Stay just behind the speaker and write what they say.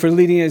For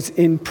leading us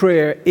in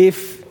prayer.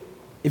 If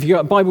you've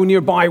got a Bible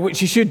nearby,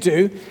 which you should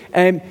do,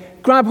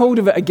 grab hold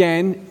of it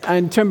again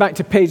and turn back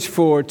to page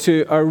 4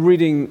 to our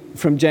reading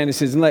from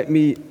Genesis, and let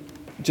me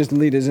just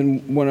lead us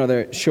in one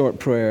other short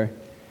prayer.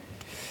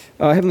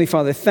 Heavenly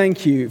Father,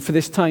 thank you for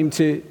this time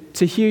to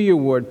hear your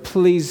word.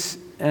 Please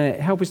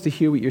help us to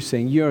hear what you're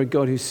saying. You're a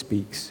God who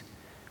speaks.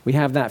 We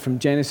have that from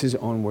Genesis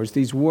onwards.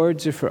 These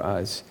words are for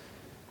us.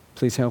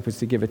 Please help us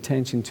to give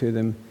attention to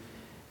them.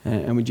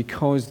 And would you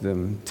cause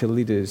them to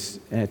lead us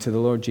to the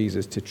Lord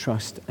Jesus, to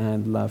trust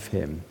and love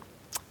him.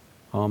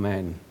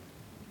 Amen.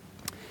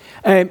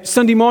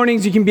 Sunday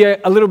mornings, you can be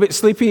a little bit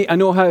sleepy. I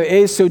know how it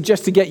is. So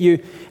just to get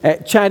you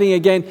chatting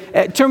again,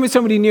 turn with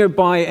somebody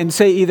nearby and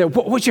say either,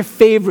 what's your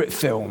favorite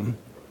film?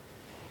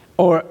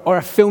 Or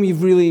a film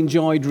you've really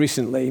enjoyed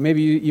recently.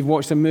 Maybe you've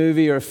watched a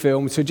movie or a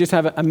film. So just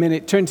have a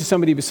minute, turn to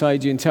somebody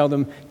beside you and tell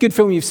them, good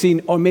film you've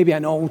seen, or maybe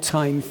an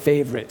all-time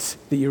favorite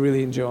that you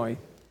really enjoy.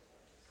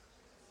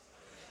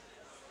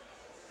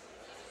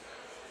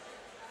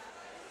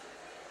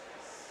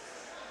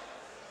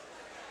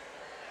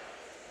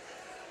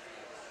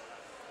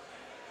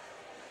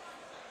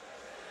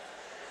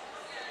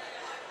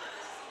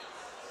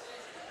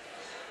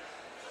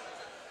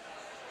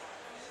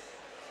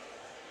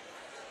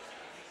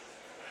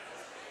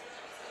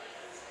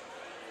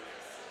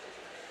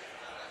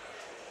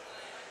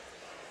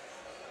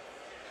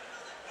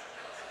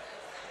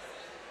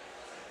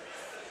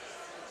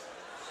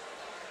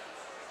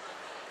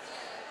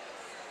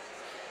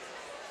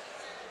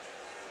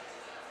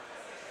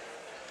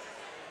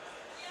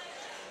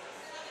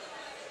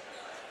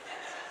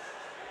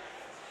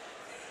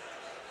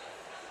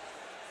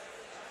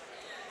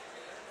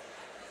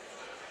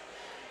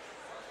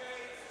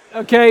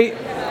 Okay,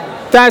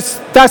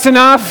 that's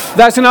enough.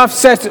 That's enough.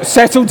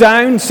 Settle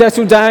down.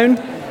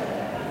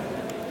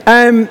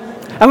 And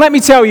let me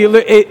tell you,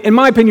 look, in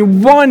my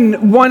opinion,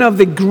 one of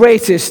the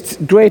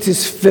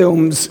greatest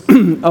films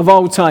of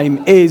all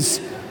time is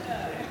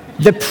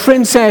The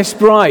Princess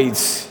Bride,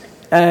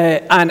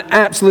 an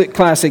absolute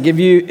classic. If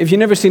you've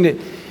never seen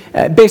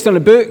it, based on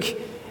a book,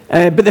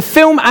 but the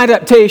film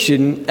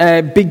adaptation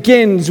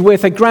begins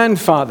with a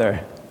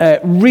grandfather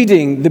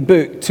reading the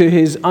book to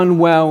his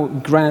unwell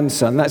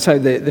grandson. That's how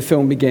the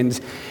film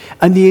begins.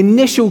 And the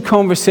initial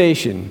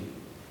conversation,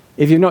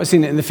 if you've not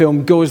seen it in the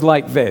film, goes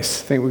like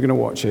this. I think we're going to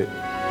watch it.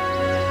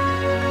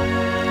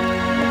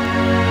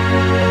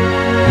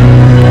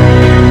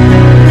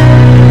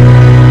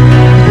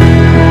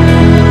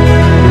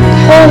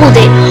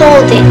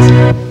 Hold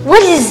it.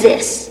 What is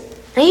this?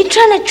 Are you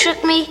trying to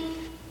trick me?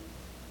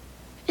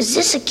 Is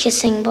this a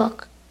kissing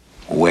book?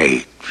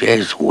 Wait,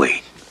 just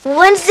wait.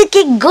 When's it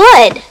get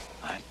good?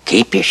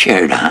 Keep your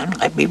shirt on.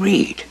 Let me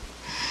read.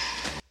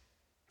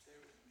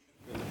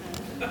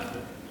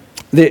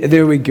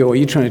 There we go.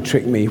 You're trying to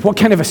trick me. What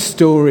kind of a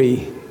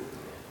story?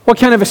 What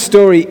kind of a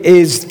story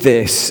is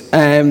this?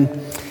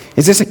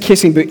 Is this a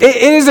kissing book? It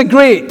is a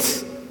great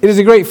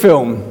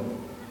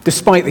film,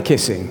 despite the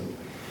kissing.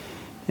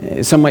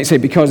 Some might say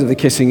because of the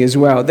kissing as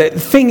well. The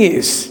thing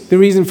is, the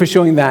reason for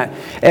showing that,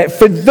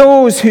 for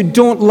those who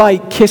don't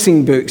like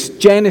kissing books,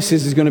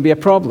 Genesis is going to be a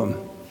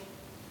problem.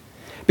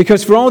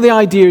 Because for all the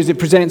ideas it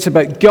presents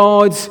about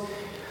God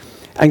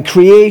and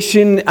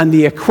creation and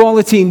the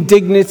equality and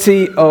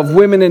dignity of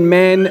women and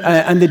men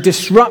and the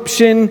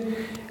disruption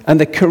and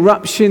the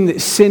corruption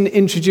that sin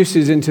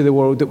introduces into the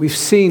world that we've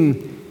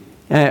seen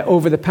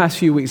over the past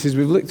few weeks as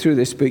we've looked through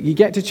this book, you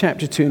get to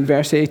chapter 2 and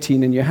verse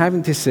 18 and you're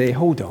having to say,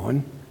 hold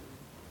on,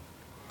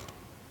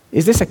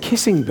 is this a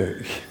kissing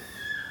book?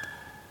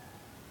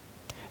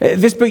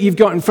 This book you've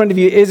got in front of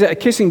you, is it a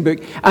kissing book?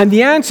 And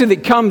the answer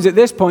that comes at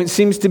this point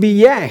seems to be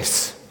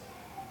yes.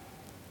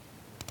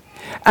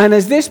 And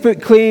as this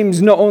book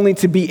claims not only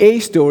to be a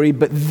story,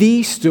 but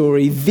the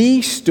story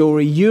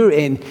you're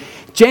in,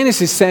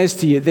 Genesis says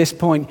to you at this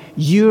point,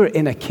 you're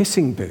in a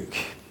kissing book.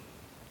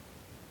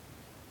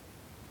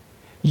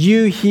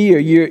 You here,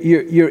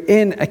 you're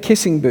in a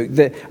kissing book.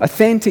 The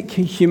authentic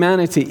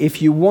humanity,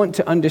 if you want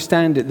to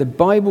understand it, the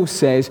Bible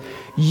says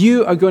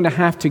you are going to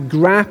have to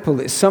grapple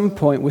at some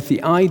point with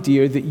the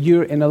idea that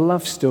you're in a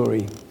love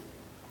story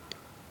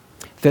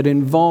that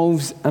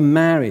involves a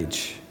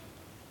marriage.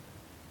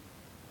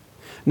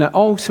 Now,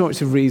 all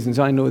sorts of reasons,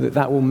 I know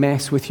that will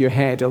mess with your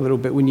head a little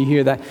bit when you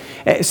hear that.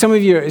 Some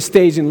of you are at a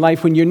stage in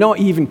life when you're not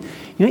even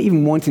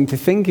wanting to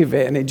think of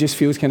it, and it just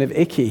feels kind of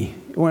icky.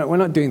 We're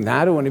not doing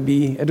that. I don't want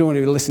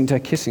to listen to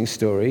a kissing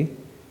story.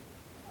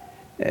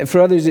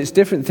 For others, it's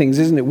different things,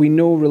 isn't it? We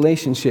know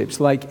relationships,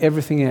 like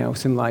everything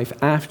else in life,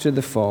 after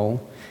the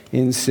fall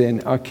in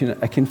sin, are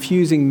a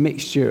confusing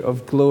mixture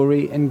of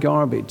glory and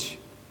garbage.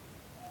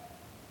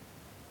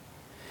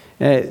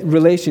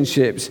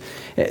 Relationships,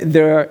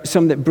 there are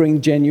some that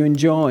bring genuine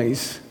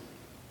joys.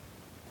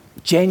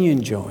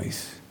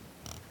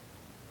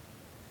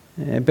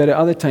 But at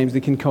other times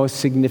they can cause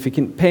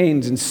significant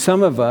pains, and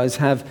some of us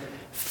have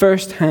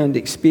first-hand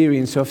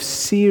experience of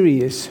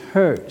serious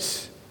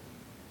hurts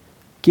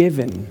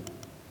given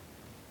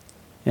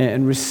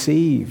and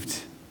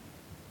received.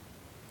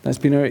 That's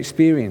been our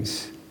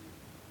experience.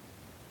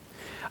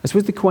 I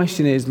suppose the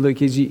question is,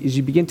 look, as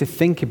you begin to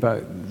think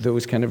about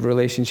those kind of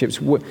relationships,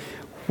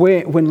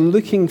 when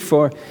looking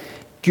for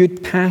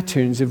good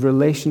patterns of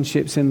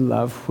relationships in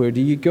love, where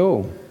do you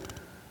go?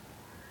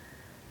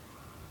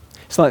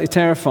 Slightly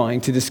terrifying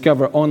to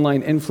discover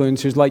online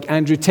influencers like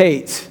Andrew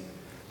Tate,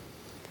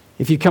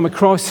 if you come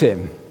across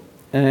him,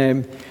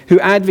 who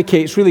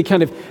advocates really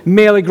kind of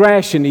male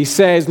aggression. He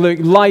says, look,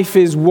 life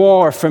is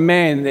war for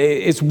men.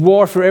 It's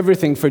war for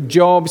everything, for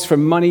jobs, for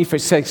money, for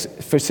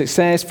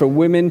success, for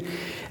women.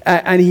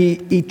 And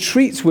he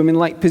treats women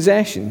like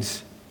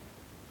possessions.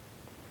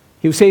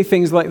 He'll say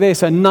things like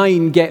this: a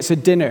 9 gets a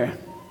dinner,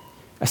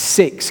 a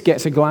 6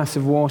 gets a glass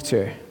of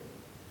water.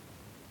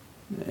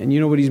 And you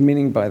know what he's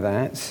meaning by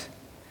that.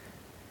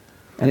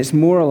 And it's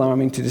more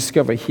alarming to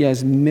discover he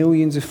has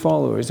millions of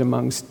followers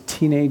amongst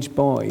teenage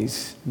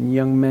boys and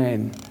young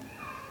men.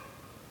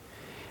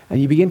 And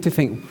you begin to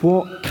think,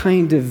 what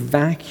kind of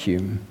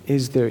vacuum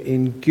is there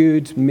in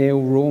good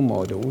male role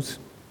models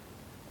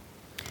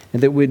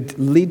that would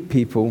lead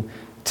people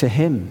to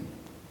him?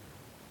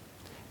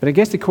 But I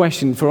guess the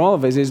question for all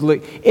of us is,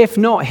 look, if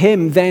not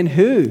him, then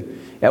who?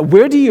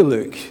 Where do you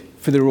look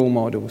for the role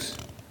models?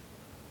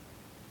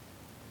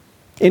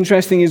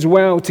 Interesting as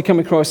well to come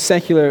across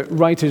secular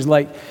writers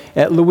like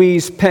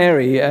Louise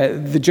Perry,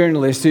 the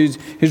journalist who's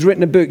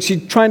written a book.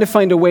 She's trying to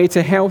find a way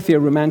to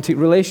healthier romantic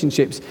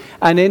relationships.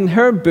 And in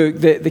her book,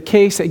 The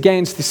Case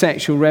Against the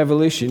Sexual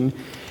Revolution,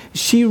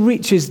 she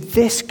reaches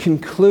this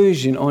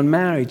conclusion on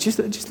marriage. Just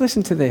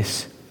listen to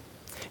this.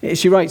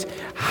 She writes,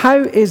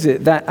 how is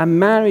it that a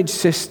marriage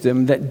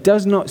system that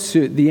does not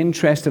suit the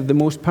interest of the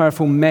most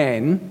powerful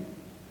men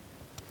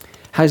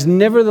has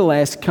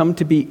nevertheless come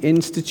to be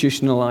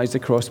institutionalized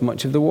across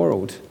much of the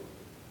world?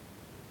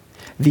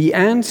 The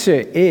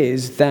answer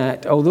is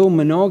that although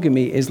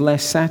monogamy is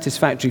less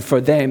satisfactory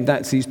for them,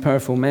 that's these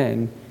powerful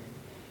men,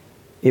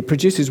 it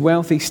produces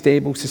wealthy,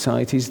 stable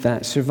societies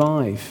that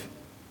survive.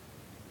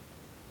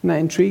 Isn't that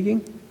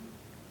intriguing?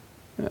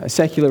 A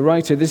secular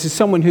writer, this is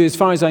someone who, as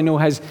far as I know,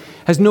 has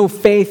no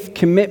faith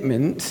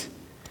commitment,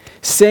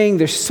 saying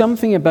there's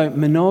something about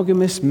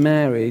monogamous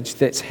marriage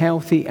that's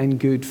healthy and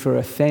good for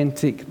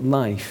authentic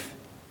life.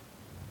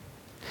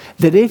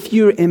 That if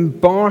you're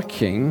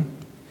embarking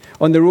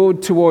on the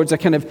road towards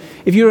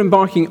if you're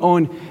embarking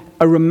on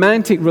a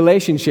romantic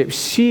relationship,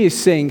 she is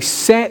saying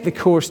set the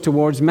course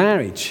towards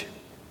marriage.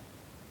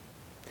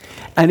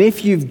 And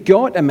if you've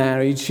got a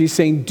marriage, she's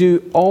saying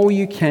do all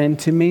you can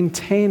to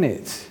maintain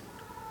it.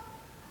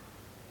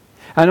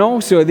 And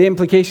also the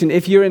implication,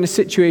 if you're in a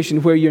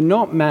situation where you're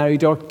not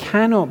married or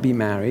cannot be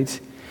married,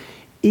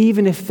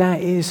 even if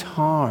that is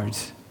hard,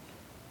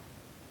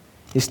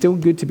 it's still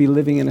good to be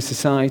living in a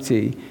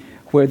society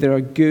where there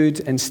are good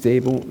and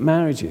stable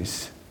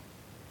marriages.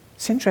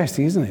 It's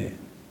interesting, isn't it?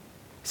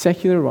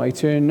 Secular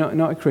writer,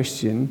 not a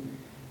Christian,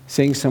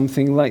 saying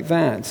something like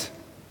that.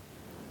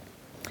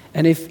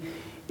 And if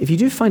you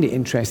do find it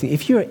interesting,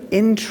 if you're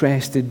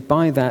interested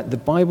by that, the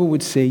Bible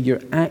would say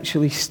you're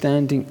actually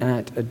standing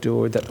at a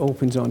door that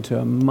opens onto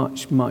a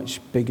much, much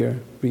bigger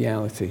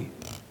reality.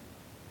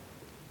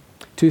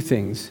 Two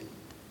things,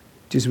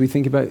 just as we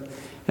think about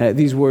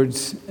these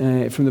words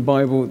from the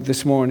Bible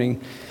this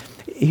morning.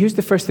 Here's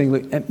the first thing.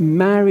 Look,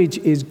 marriage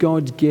is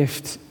God's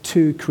gift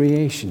to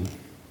creation.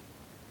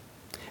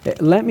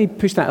 Let me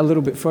push that a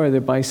little bit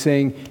further by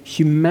saying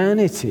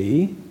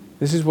humanity,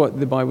 this is what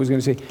the Bible is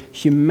going to say,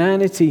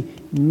 humanity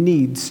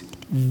needs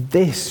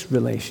this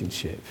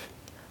relationship,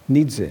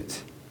 needs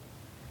it.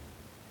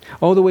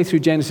 All the way through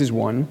Genesis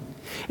 1,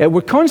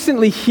 we're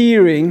constantly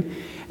hearing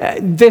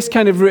this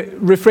kind of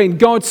refrain.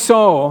 God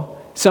saw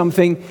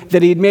something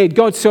that he had made.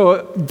 God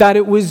saw that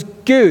it was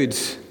good.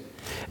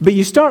 But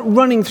you start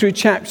running through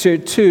chapter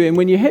 2, and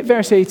when you hit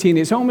verse 18,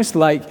 it's almost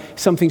like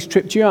something's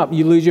tripped you up.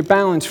 You lose your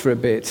balance for a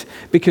bit,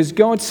 because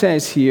God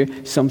says here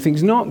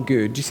something's not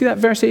good. Do you see that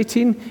verse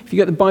 18? If you've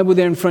got the Bible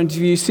there in front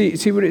of you,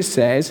 see what it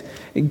says.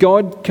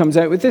 God comes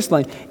out with this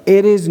line: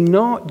 it is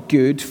not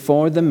good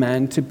for the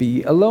man to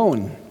be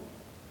alone.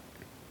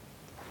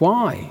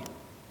 Why?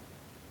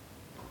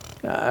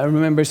 I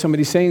remember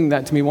somebody saying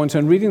that to me once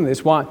on reading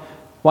this. Why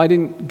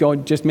didn't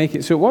God just make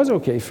it so it was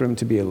okay for him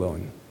to be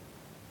alone?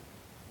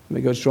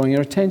 But God's drawing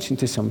your attention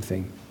to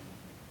something.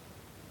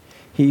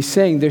 He's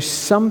saying there's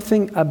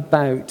something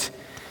about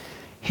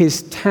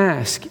his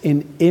task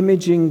in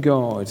imaging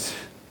God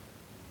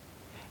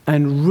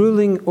and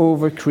ruling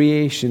over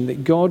creation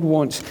that God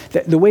wants,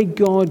 that the way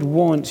God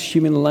wants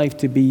human life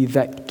to be,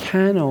 that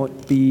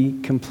cannot be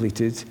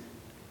completed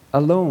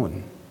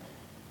alone.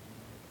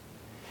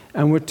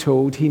 And we're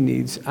told he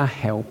needs a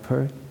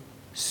helper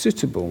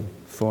suitable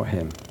for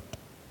him.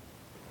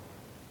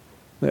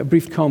 A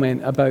brief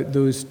comment about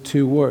those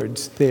two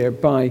words there.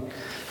 By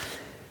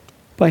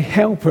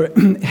helper,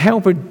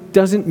 helper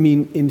doesn't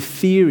mean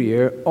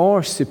inferior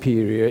or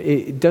superior.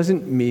 It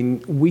doesn't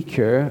mean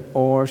weaker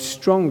or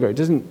stronger. It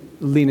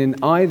doesn't lean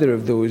in either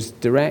of those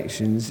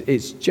directions.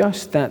 It's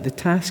just that the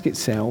task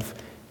itself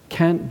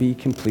can't be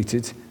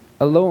completed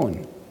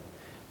alone.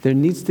 There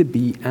needs to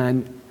be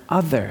an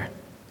other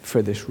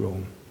for this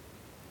role.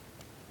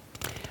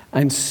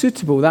 And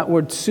suitable, that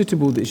word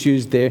suitable that's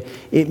used there,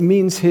 it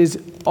means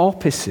his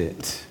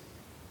opposite.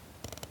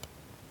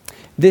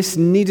 This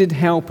needed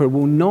helper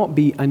will not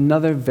be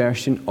another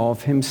version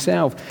of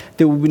himself.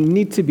 There will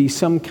need to be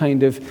some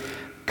kind of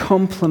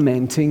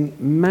complementing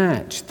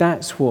match.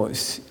 That's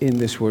what's in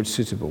this word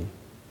suitable.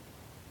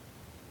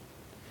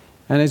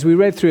 And as we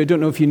read through, I don't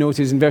know if you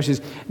noticed in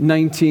verses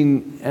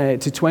 19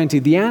 to 20,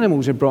 the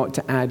animals are brought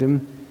to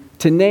Adam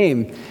to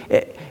name.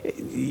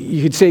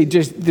 You could say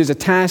just there's a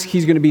task,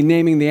 he's going to be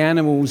naming the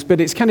animals, but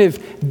it's kind of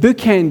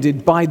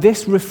bookended by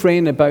this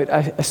refrain about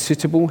a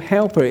suitable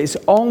helper. It's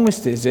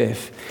almost as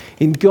if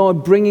in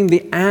God bringing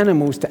the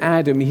animals to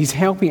Adam, he's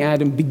helping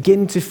Adam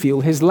begin to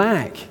feel his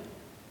lack.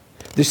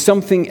 There's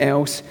something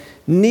else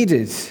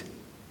needed.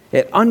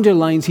 It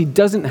underlines he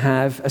doesn't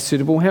have a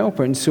suitable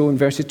helper. And so in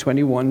verses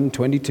 21 and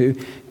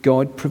 22,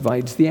 God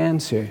provides the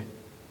answer.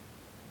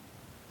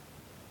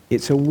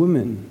 It's a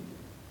woman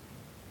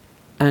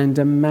and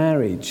a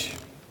marriage.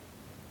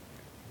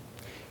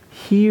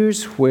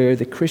 Here's where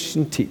the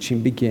Christian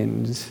teaching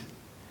begins,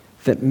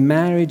 that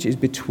marriage is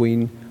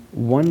between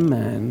one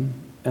man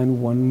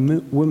and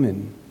one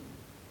woman.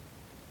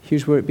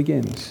 Here's where it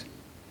begins.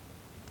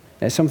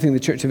 It's something the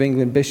Church of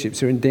England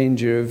bishops are in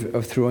danger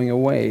of throwing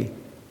away.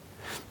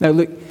 Now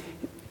look,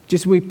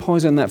 just we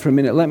pause on that for a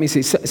minute. Let me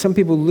say, some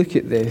people look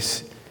at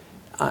this,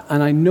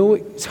 and I know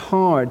it's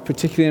hard,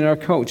 particularly in our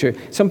culture.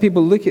 Some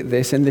people look at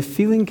this and the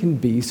feeling can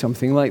be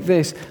something like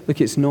this.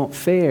 Look, it's not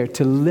fair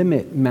to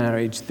limit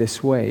marriage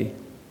this way.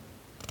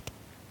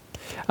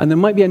 And there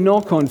might be a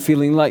knock-on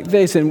feeling like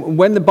this. And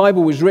when the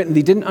Bible was written,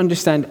 they didn't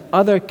understand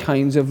other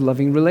kinds of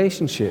loving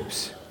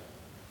relationships.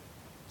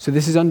 So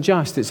this is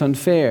unjust, it's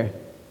unfair.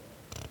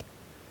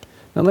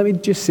 Now let me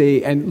just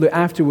say, and look,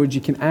 afterwards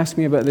you can ask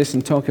me about this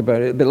and talk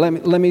about it, but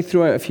let me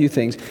throw out a few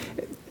things.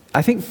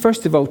 I think,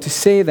 first of all, to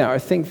say that or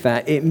think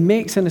that, it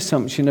makes an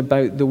assumption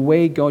about the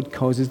way God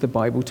causes the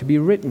Bible to be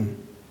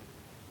written.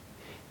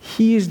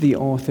 He is the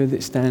author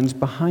that stands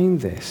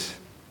behind this.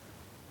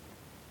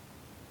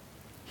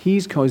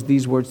 He's caused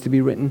these words to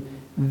be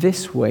written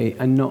this way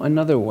and not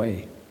another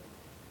way.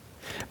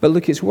 But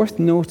look, it's worth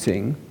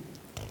noting,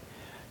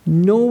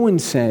 no one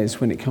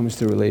says when it comes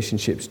to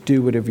relationships,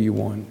 do whatever you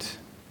want.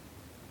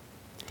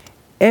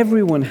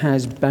 Everyone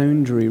has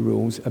boundary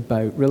rules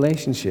about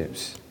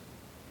relationships.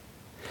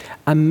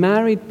 A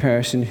married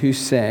person who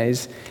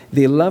says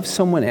they love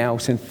someone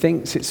else and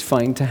thinks it's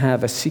fine to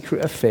have a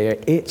secret affair,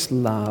 it's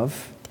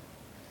love.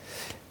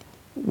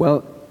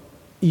 Well,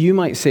 you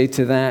might say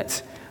to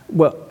that,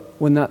 well,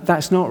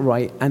 that's not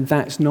right and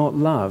that's not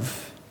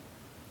love.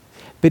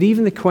 But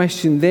even the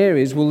question there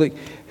is, well, look,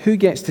 who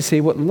gets to say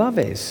what love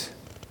is?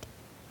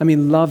 I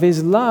mean, love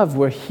is love.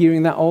 We're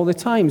hearing that all the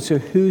time. So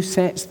who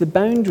sets the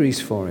boundaries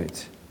for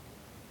it?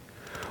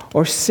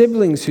 Or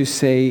siblings who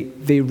say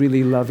they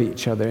really love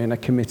each other in a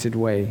committed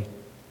way.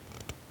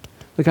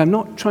 Look, I'm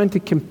not trying to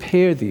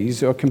compare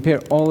these or compare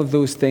all of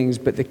those things,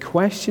 but the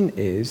question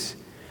is,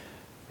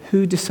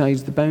 who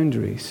decides the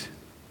boundaries?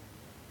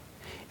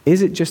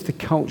 Is it just the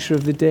culture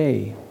of the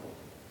day?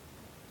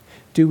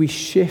 Do we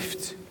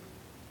shift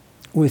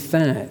with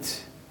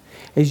that?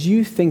 As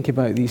you think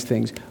about these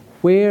things,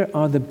 where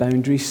are the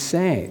boundaries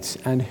set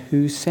and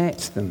who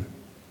sets them?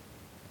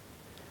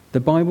 The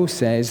Bible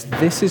says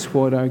this is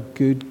what our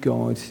good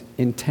God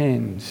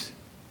intends.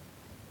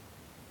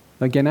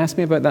 Again, ask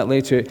me about that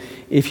later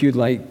if you'd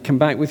like. Come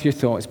back with your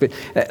thoughts. But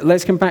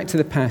let's come back to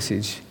the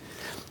passage.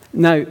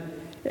 Now,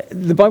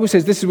 the Bible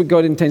says this is what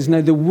God intends. Now,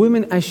 the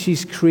woman as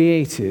she's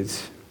created,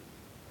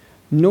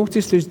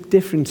 notice there's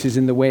differences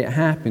in the way it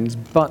happens.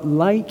 But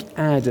like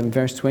Adam,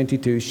 verse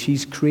 22,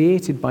 she's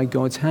created by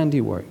God's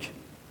handiwork.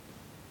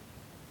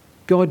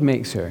 God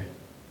makes her.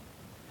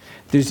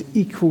 There's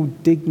equal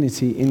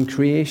dignity in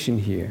creation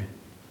here.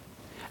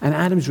 And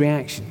Adam's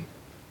reaction,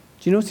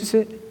 do you notice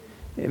it?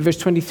 Verse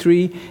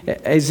 23,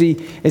 as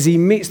he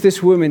meets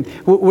this woman,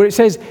 where it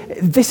says,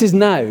 this is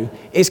now,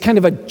 it's kind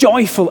of a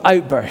joyful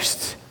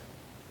outburst.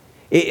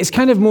 It's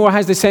kind of more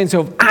has the sense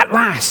of, at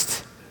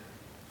last,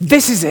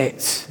 this is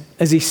it,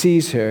 as he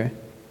sees her.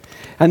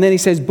 And then he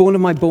says, bone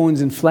of my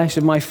bones and flesh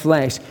of my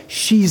flesh,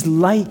 she's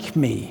like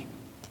me.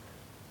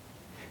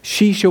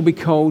 She shall be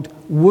called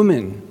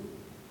woman.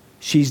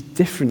 She's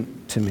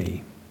different to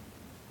me.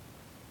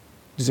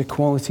 There's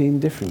equality in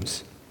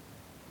difference.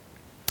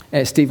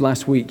 Steve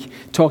last week,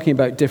 talking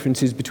about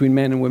differences between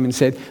men and women,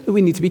 said that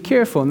we need to be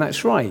careful, and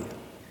that's right.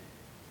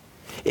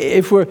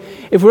 If we're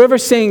ever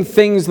saying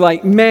things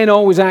like men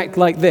always act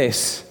like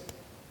this,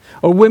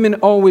 or women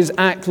always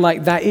act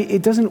like that,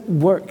 it doesn't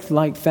work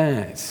like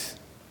that.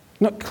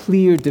 Not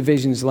clear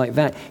divisions like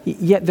that.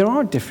 Yet there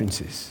are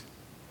differences.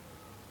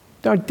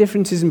 There are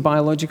differences in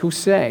biological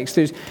sex.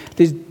 There's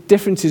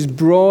differences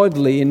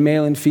broadly in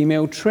male and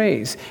female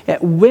traits.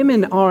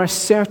 Women are a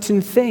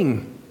certain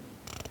thing.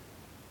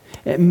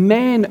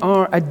 Men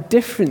are a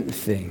different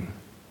thing.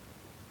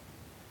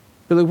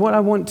 But look, what I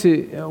want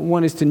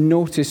us to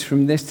notice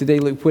from this today,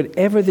 look,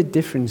 whatever the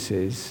difference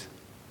is,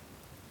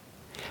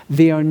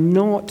 they are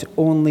not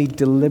only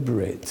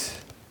deliberate.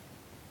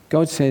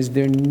 God says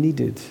they're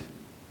needed.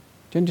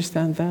 Do you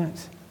understand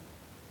that?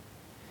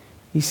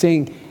 He's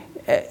saying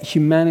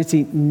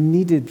humanity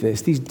needed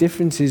this. These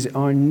differences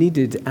are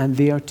needed and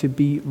they are to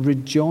be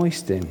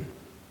rejoiced in.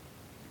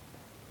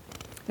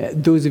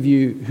 Those of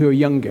you who are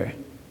younger,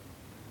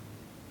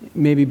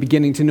 maybe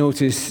beginning to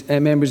notice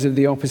members of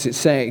the opposite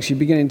sex, you're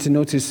beginning to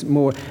notice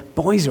more,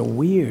 boys are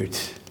weird.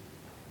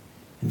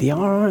 They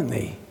are, aren't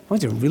they?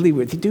 Boys are really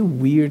weird. They do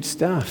weird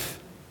stuff.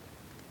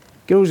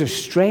 Girls are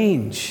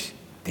strange.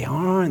 They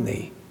are, aren't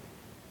they?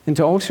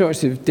 Into all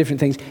sorts of different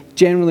things,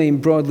 generally and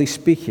broadly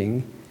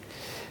speaking.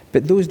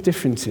 But those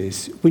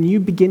differences, when you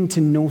begin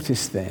to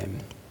notice them,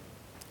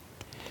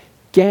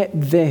 get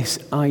this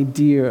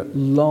idea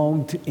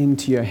logged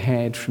into your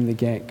head from the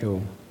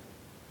get-go.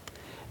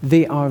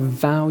 They are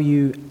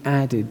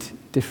value-added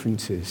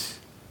differences.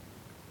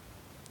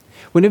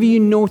 Whenever you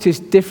notice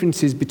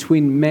differences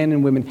between men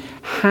and women,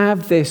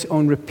 have this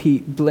on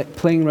repeat,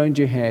 playing around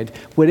your head.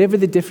 Whatever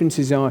the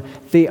differences are,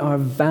 they are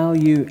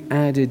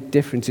value-added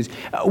differences.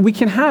 We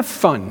can have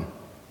fun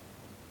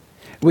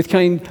with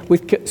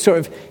sort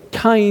of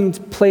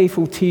kind,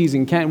 playful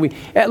teasing, can't we?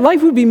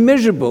 Life would be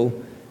miserable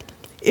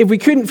if we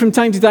couldn't from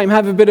time to time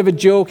have a bit of a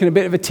joke and a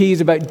bit of a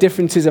tease about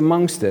differences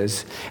amongst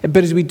us.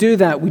 But as we do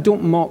that, we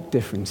don't mock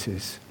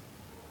differences.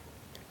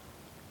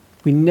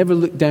 We never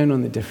look down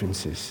on the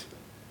differences.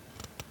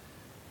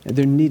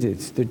 They're needed,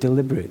 they're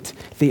deliberate.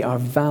 They are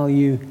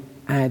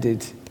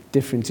value-added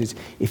differences.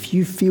 If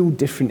you feel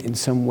different in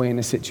some way in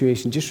a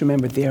situation, just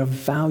remember they are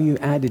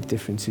value-added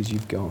differences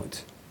you've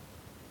got.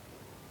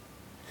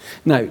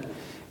 Now,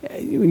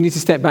 we need to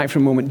step back for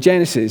a moment.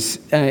 Genesis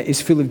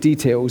is full of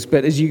details,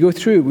 but as you go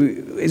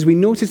through, as we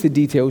notice the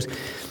details,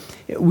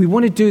 we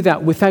want to do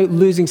that without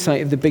losing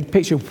sight of the big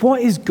picture.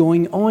 What is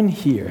going on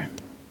here?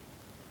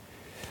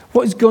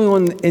 What is going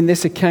on in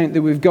this account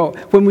that we've got?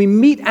 When we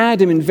meet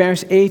Adam in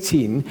verse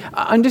 18,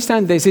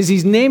 understand this, as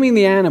he's naming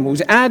the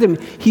animals, Adam,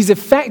 he's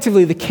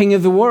effectively the king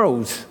of the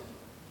world.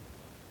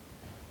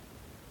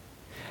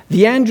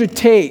 The Andrew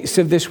Tates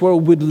of this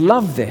world would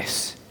love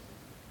this.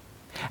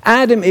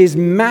 Adam is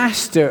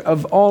master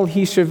of all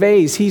he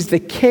surveys. He's the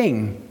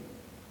king.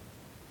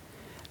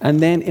 And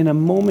then in a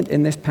moment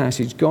in this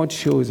passage, God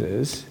shows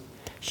us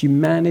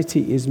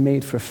humanity is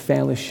made for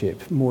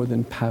fellowship more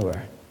than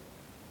power.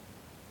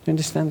 Do you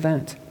understand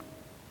that?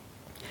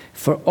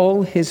 For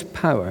all his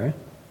power,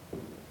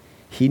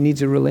 he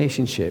needs a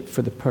relationship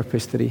for the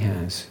purpose that he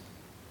has.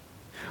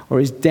 Or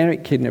as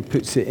Derek Kidner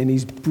puts it in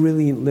his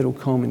brilliant little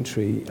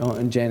commentary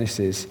on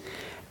Genesis,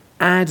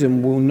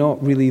 Adam will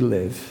not really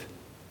live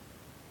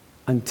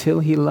until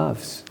he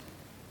loves.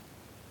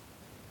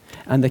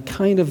 And the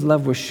kind of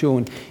love we're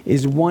shown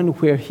is one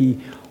where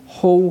he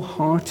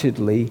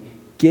wholeheartedly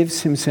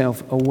gives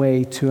himself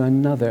away to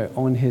another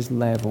on his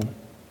level.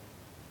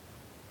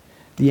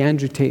 The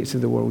Andrew Tates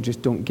of the world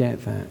just don't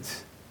get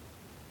that.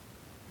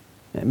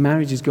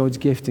 Marriage is God's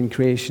gift in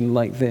creation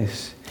like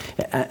this.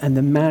 And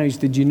the marriage,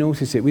 did you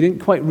notice it? We didn't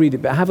quite read it,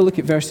 but have a look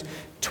at verse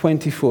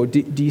 24.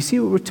 Do you see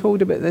what we're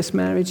told about this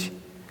marriage?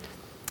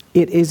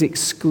 It is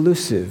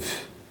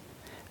exclusive.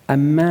 A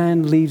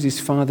man leaves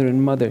his father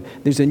and mother.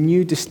 There's a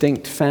new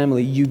distinct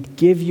family. You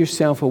give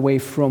yourself away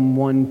from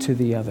one to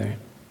the other.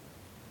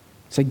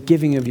 It's a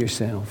giving of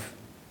yourself.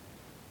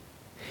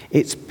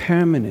 It's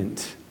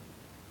permanent.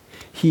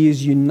 He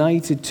is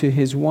united to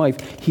his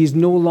wife. He is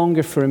no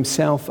longer for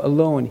himself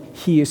alone.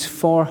 He is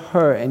for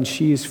her and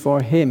she is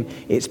for him.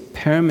 It's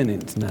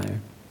permanent now.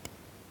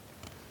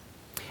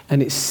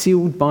 And it's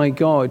sealed by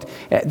God.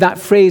 That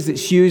phrase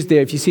that's used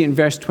there, if you see it in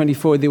verse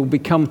 24, they will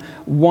become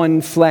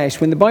one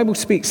flesh. When the Bible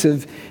speaks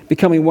of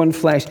becoming one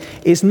flesh,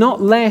 it's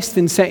not less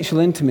than sexual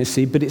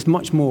intimacy, but it's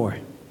much more.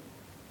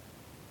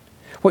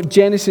 What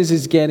Genesis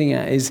is getting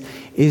at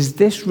is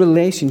this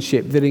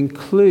relationship that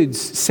includes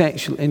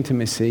sexual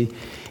intimacy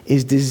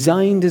is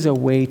designed as a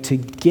way to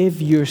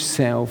give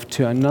yourself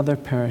to another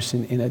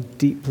person in a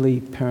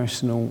deeply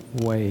personal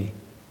way.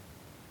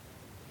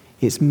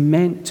 It's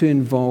meant to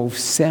involve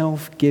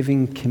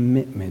self-giving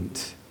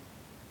commitment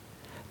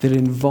that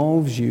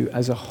involves you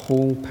as a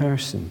whole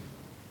person.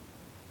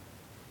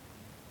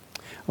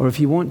 Or if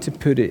you want to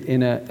put it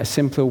in a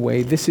simpler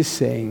way, this is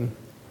saying,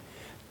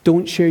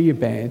 don't share your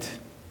bed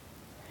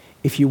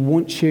if you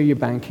won't share your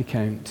bank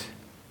account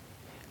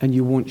and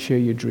you won't share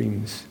your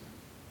dreams.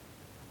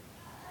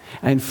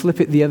 And flip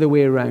it the other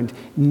way around.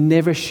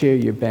 Never share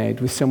your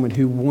bed with someone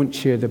who won't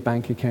share their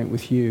bank account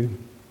with you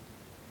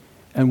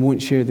and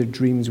won't share their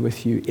dreams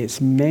with you. It's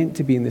meant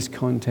to be in this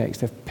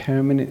context of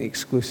permanent,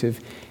 exclusive,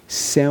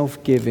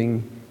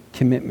 self-giving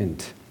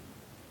commitment.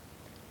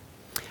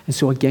 And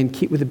so again,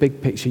 keep with the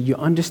big picture. You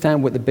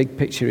understand what the big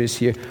picture is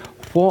here.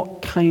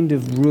 What kind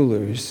of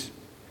rulers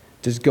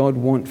does God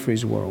want for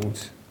his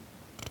world?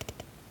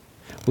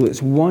 Well,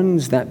 it's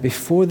ones that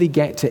before they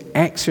get to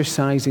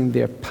exercising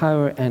their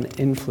power and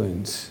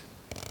influence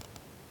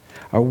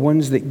are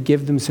ones that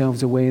give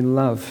themselves away in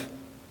love,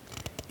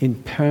 in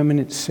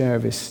permanent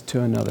service to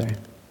another.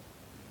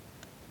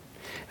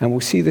 And we'll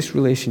see this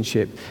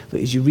relationship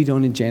that as you read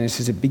on in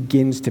Genesis, it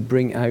begins to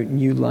bring out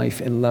new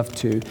life and love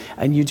too.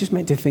 And you're just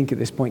meant to think at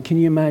this point, can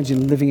you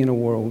imagine living in a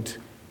world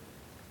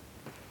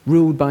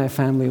ruled by a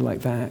family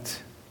like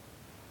that?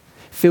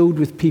 Filled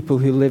with people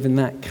who live in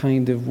that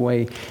kind of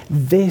way.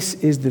 This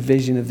is the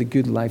vision of the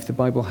good life the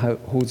Bible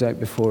holds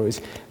out before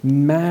us.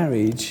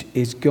 Marriage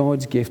is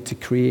God's gift to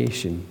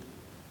creation.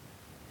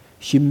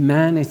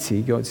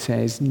 Humanity, God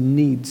says,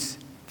 needs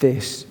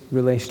this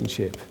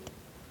relationship.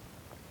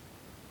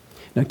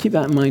 Now keep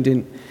that in mind.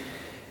 And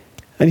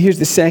here's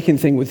the second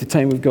thing with the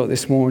time we've got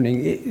this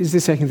morning. Is the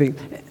second thing.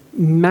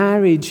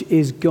 Marriage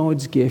is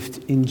God's gift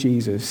in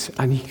Jesus.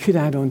 And he could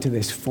add on to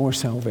this, for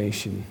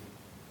salvation.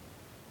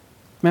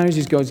 Marriage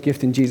is God's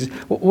gift in Jesus.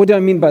 What do I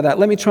mean by that?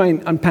 Let me try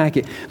and unpack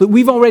it. Look,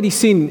 we've already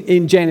seen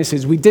in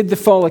Genesis, we did the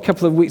fall a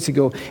couple of weeks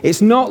ago.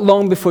 It's not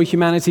long before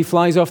humanity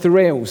flies off the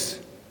rails.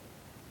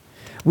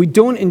 We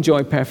don't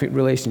enjoy perfect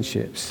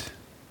relationships.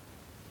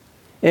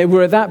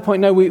 We're at that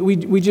point now,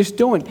 we just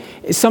don't.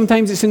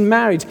 Sometimes it's in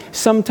marriage.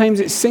 Sometimes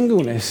it's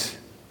singleness.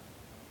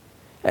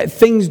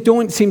 Things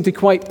don't seem to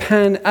quite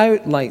pan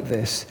out like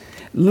this.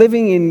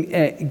 Living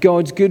in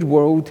God's good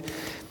world,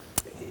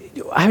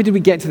 how did we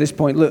get to this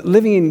point? Look,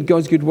 living in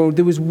God's good world,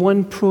 there was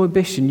one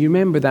prohibition. You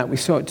remember that? We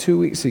saw it 2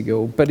 weeks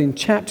ago. But in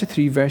chapter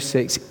 3, verse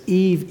 6,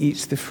 Eve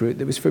eats the fruit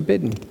that was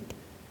forbidden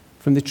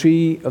from the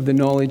tree of the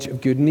knowledge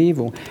of good and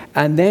evil.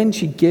 And then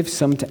she gives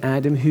some to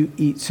Adam, who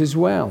eats as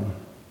well.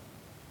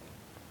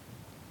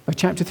 By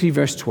chapter 3,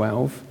 verse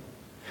 12,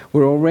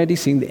 we're already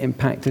seeing the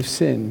impact of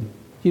sin.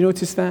 You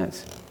notice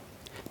that?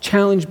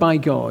 Challenged by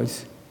God,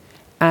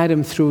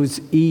 Adam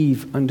throws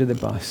Eve under the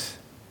bus.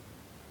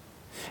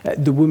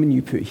 The woman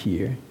you put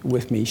here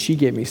with me, she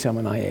gave me some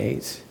and I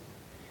ate.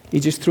 He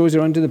just throws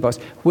her under the bus.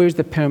 Where's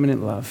the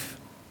permanent love?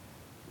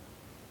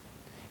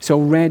 It's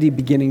already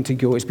beginning to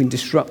go. It's been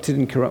disrupted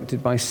and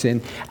corrupted by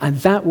sin. And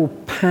that will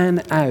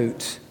pan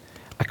out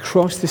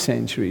across the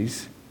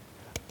centuries,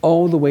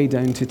 all the way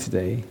down to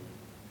today.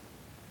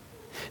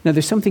 Now,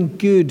 there's something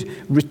good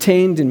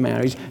retained in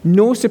marriage.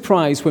 No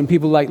surprise when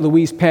people like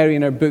Louise Perry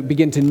in her book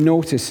begin to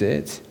notice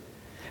it.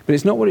 But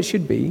it's not what it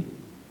should be.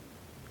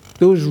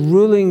 Those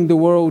ruling the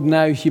world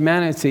now,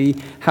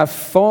 humanity, have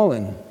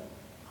fallen.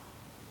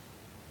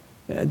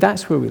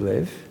 That's where we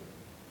live.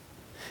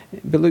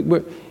 But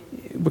look,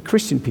 we're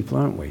Christian people,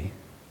 aren't we?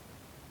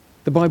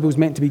 The Bible is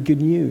meant to be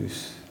good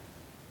news.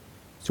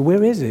 So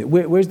where is it?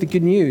 Where's the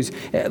good news?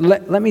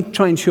 Let me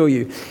try and show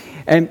you.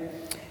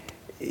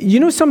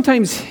 You know,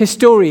 sometimes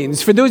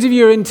historians, for those of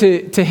you who are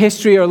into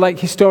history or like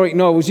historic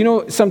novels, you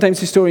know, sometimes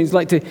historians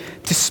like to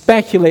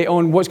speculate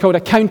on what's called a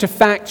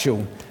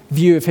counterfactual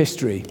view of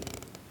history.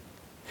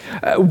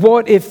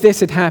 What if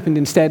this had happened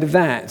instead of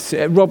that?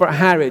 Robert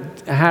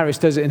Harris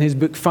does it in his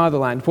book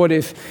Fatherland. What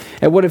if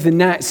the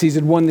Nazis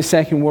had won the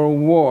Second World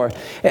War?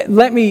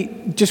 Let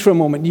me, just for a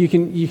moment, you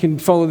can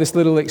follow this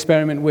little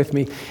experiment with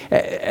me.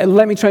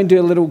 Let me try and do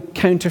a little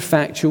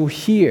counterfactual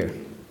here.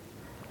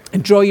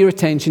 And draw your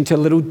attention to a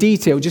little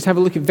detail. Just have a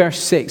look at verse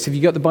 6, if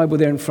you've got the Bible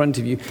there in front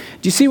of you. Do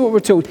you see what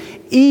we're told?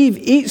 Eve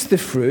eats the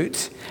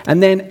fruit,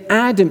 and then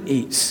Adam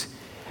eats.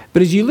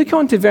 But as you look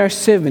on to verse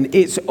 7,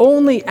 it's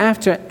only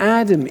after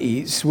Adam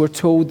eats, we're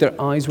told their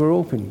eyes were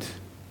opened.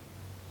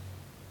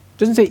 It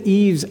doesn't say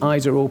Eve's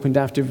eyes are opened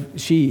after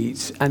she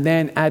eats, and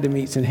then Adam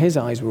eats and his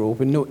eyes were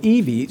opened. No,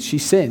 Eve eats, she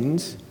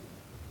sins.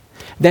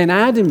 Then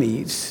Adam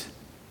eats,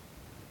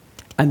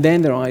 and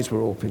then their eyes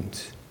were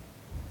opened.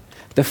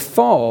 The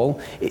fall,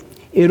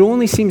 it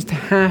only seems to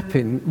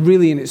happen,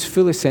 really in its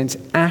fullest sense,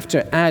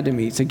 after Adam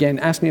eats. Again,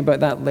 ask me about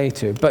that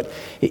later. But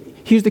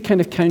here's the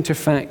kind of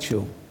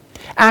counterfactual.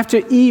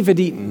 After Eve had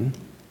eaten,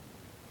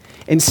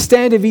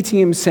 instead of eating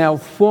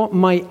himself, what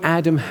might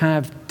Adam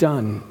have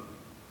done?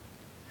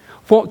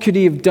 What could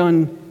he have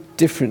done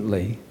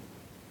differently?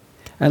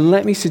 And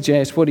let me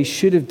suggest what he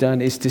should have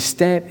done is to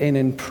step in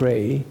and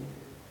pray,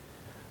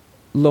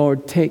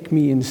 Lord, take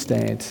me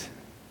instead.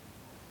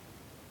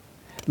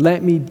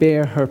 Let me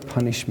bear her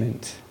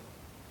punishment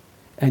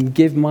and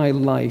give my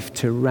life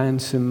to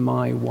ransom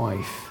my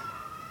wife.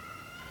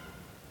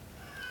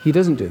 He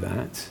doesn't do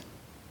that.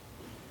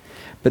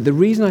 But the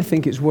reason I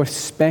think it's worth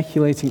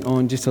speculating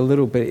on just a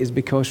little bit is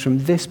because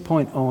from this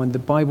point on, the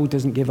Bible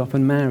doesn't give up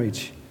on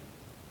marriage.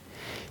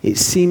 It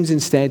seems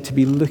instead to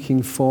be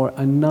looking for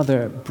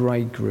another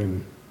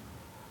bridegroom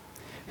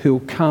who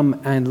will come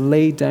and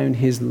lay down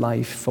his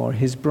life for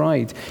his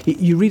bride.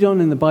 You read on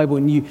in the Bible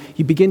and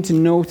you begin to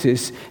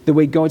notice the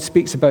way God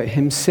speaks about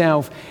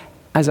himself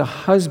as a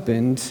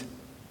husband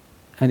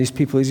and his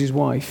people as his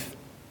wife.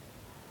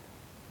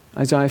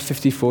 Isaiah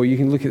 54, you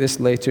can look at this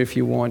later if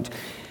you want.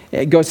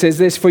 God says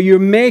this, for your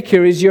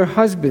maker is your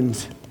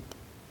husband.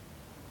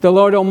 The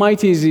Lord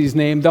Almighty is his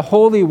name. The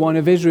Holy One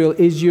of Israel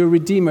is your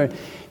Redeemer.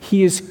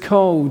 He is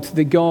called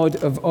the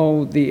God of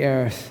all the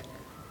earth.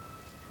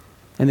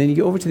 And then you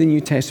go over to the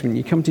New Testament,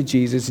 you come to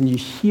Jesus, and you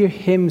hear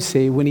him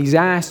say, when he's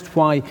asked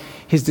why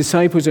his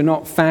disciples are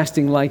not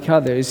fasting like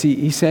others,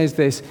 he says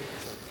this,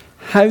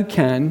 how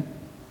can,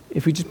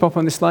 if we just pop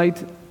on the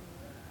slide,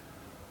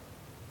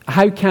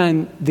 How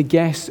can the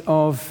guests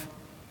of,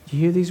 you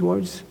hear these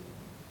words?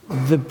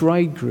 The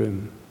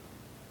bridegroom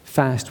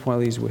fast while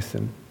he's with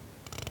them?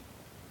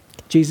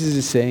 Jesus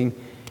is saying,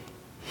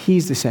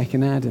 he's the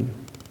second Adam.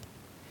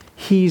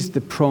 He's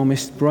the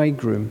promised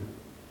bridegroom.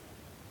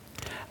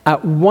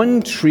 At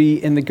one tree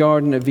in the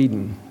Garden of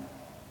Eden,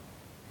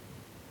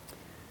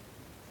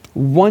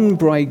 one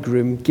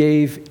bridegroom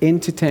gave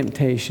into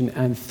temptation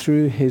and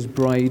threw his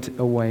bride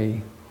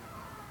away.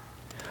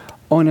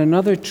 On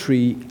another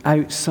tree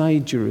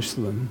outside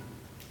Jerusalem,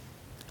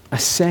 a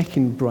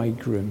second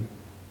bridegroom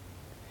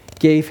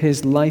gave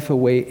his life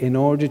away in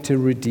order to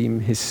redeem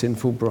his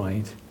sinful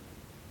bride,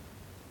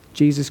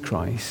 Jesus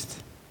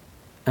Christ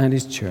and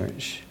his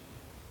church.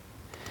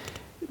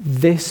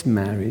 This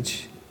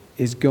marriage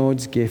is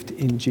God's gift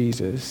in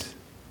Jesus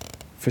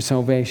for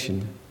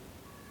salvation.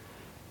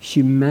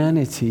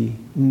 Humanity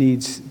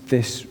needs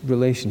this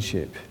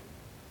relationship.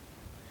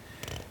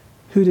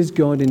 Who does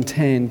God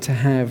intend to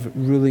have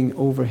ruling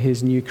over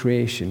his new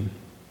creation?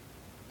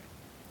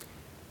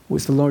 Well,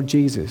 it's the Lord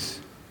Jesus,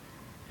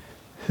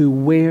 who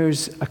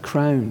wears a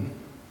crown.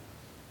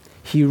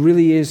 He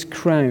really is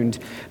crowned.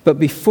 But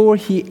before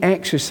he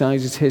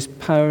exercises his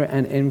power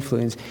and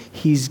influence,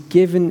 he's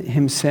given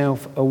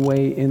himself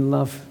away in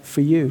love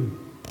for you.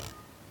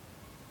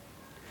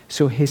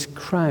 So his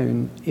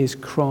crown is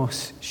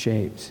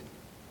cross-shaped.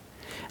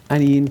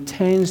 And he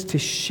intends to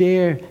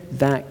share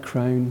that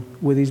crown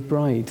with his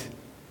bride,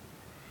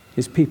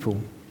 his people,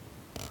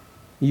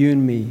 you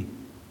and me.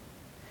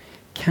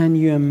 Can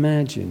you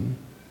imagine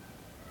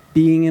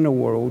being in a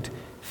world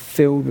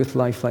filled with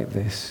life like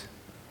this?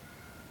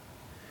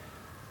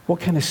 What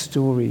kind of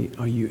story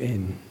are you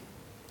in?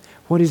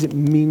 What does it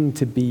mean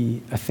to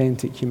be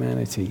authentic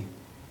humanity?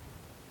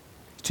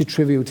 It's too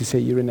trivial to say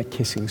you're in a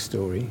kissing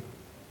story.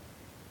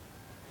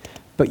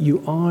 But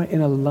you are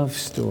in a love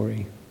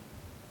story.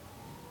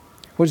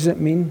 What does that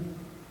mean?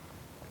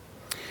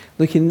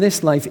 Look, in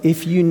this life,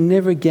 if you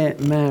never get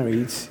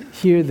married,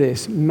 hear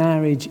this,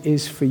 marriage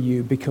is for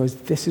you, because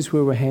this is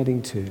where we're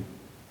heading to.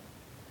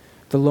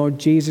 The Lord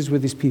Jesus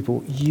with his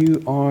people,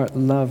 you are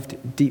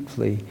loved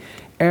deeply.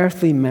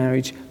 Earthly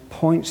marriage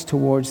points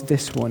towards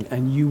this one,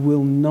 and you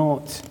will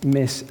not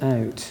miss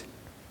out.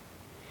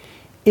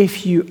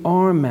 If you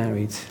are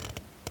married,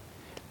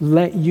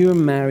 let your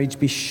marriage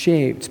be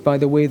shaped by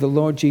the way the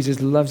Lord Jesus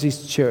loves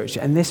his church,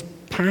 and this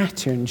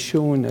pattern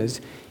shown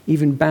us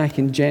even back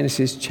in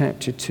Genesis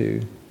chapter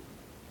 2.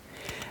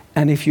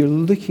 And if you're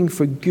looking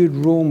for good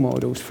role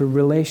models for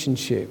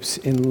relationships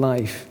in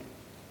life,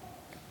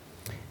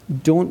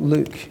 don't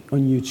look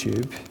on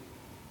YouTube.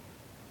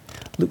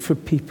 Look for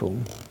people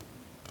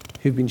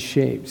who've been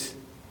shaped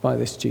by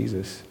this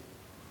Jesus.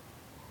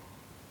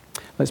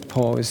 Let's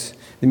pause.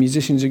 The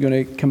musicians are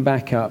going to come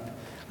back up.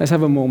 Let's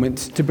have a moment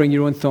to bring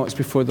your own thoughts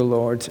before the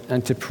Lord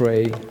and to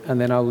pray, and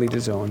then I'll lead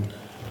us on.